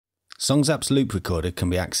Songzap's loop recorder can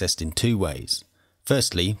be accessed in two ways.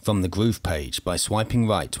 Firstly, from the Groove page by swiping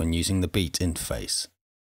right when using the Beat interface.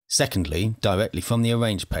 Secondly, directly from the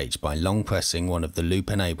Arrange page by long pressing one of the Loop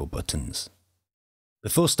Enable buttons.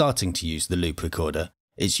 Before starting to use the loop recorder,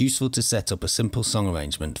 it's useful to set up a simple song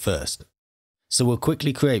arrangement first. So we'll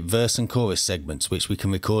quickly create verse and chorus segments which we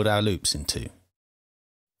can record our loops into.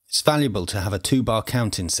 It's valuable to have a 2-bar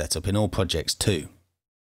count-in setup in all projects too.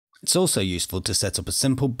 It's also useful to set up a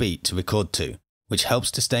simple beat to record to, which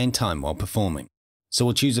helps to stay in time while performing. So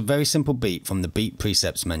we'll choose a very simple beat from the Beat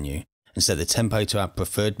Presets menu and set the tempo to our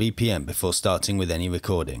preferred BPM before starting with any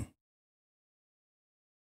recording.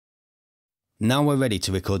 Now we're ready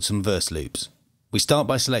to record some verse loops. We start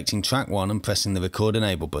by selecting track 1 and pressing the Record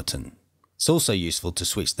Enable button. It's also useful to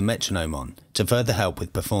switch the metronome on to further help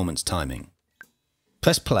with performance timing.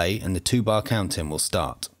 Press play and the 2-bar count-in will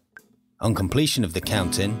start. On completion of the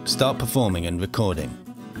count-in, start performing and recording.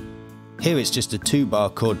 Here it's just a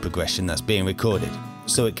 2-bar chord progression that's being recorded,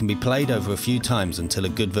 so it can be played over a few times until a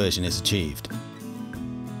good version is achieved.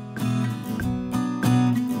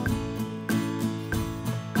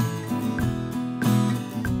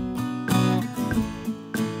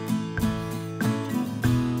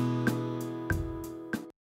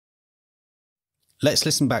 Let's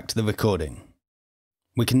listen back to the recording.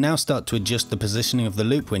 We can now start to adjust the positioning of the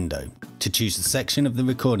loop window to choose the section of the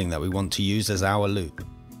recording that we want to use as our loop.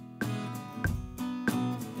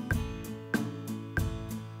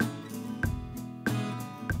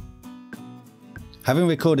 Having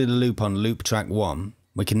recorded a loop on loop track 1,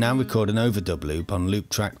 we can now record an overdub loop on loop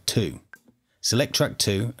track 2. Select track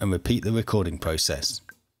 2 and repeat the recording process.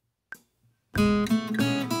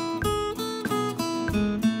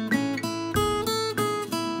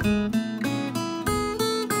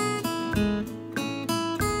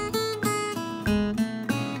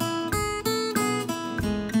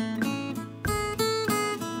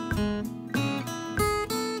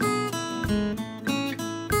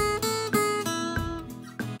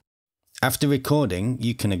 After recording,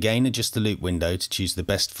 you can again adjust the loop window to choose the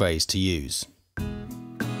best phrase to use.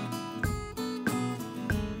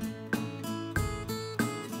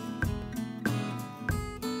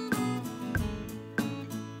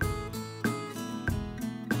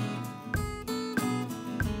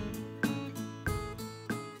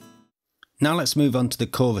 Now let's move on to the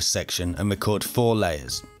chorus section and record 4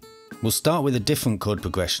 layers. We'll start with a different chord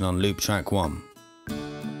progression on loop track 1.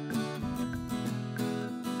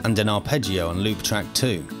 And an arpeggio on loop track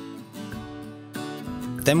 2.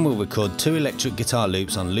 Then we'll record 2 electric guitar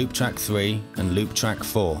loops on loop track 3 and loop track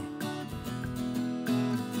 4.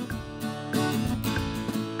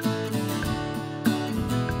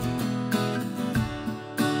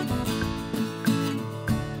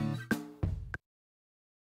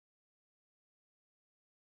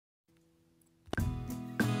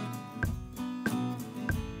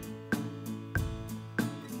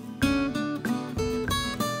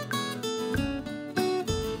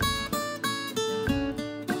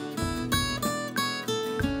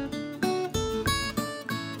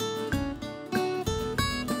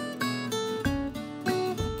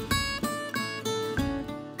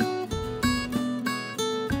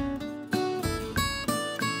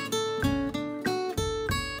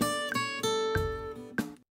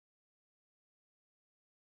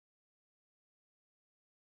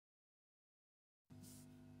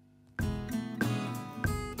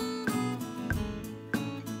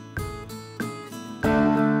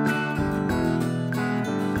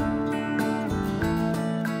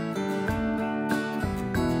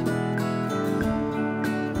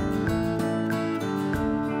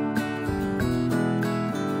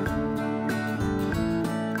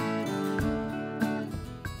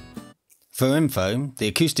 For info, the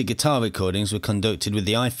acoustic guitar recordings were conducted with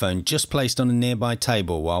the iPhone just placed on a nearby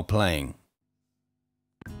table while playing.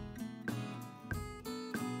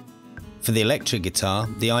 For the electric guitar,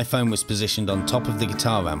 the iPhone was positioned on top of the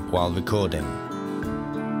guitar amp while recording.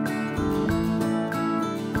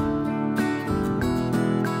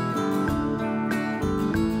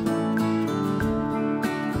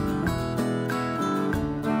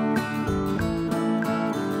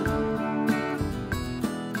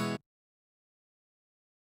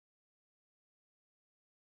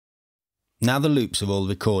 Now the loops are all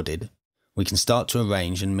recorded, we can start to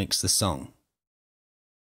arrange and mix the song.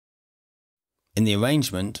 In the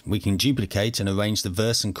arrangement, we can duplicate and arrange the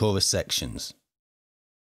verse and chorus sections.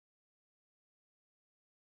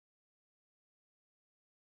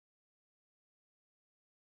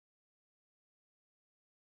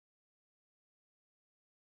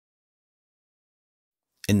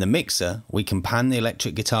 In the mixer, we can pan the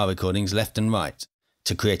electric guitar recordings left and right,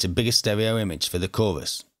 to create a bigger stereo image for the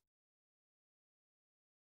chorus.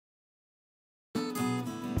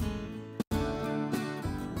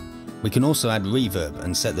 We can also add reverb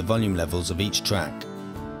and set the volume levels of each track.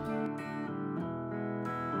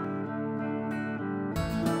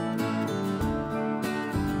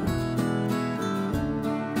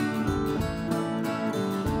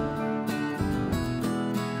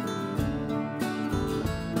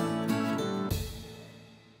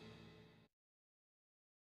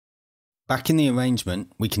 Back in the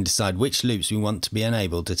arrangement, we can decide which loops we want to be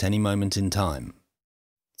enabled at any moment in time.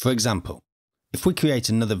 For example, if we create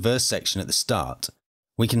another verse section at the start,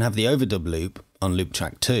 we can have the overdub loop, on loop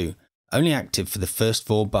track 2, only active for the first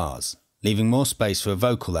 4 bars, leaving more space for a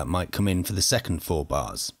vocal that might come in for the second 4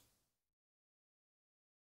 bars.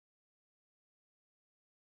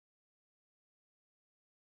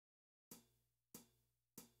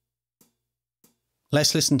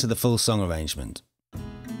 Let's listen to the full song arrangement.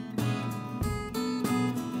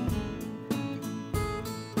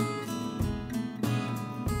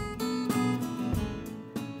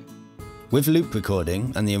 With loop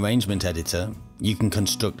recording and the arrangement editor, you can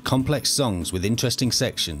construct complex songs with interesting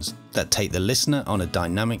sections that take the listener on a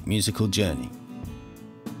dynamic musical journey.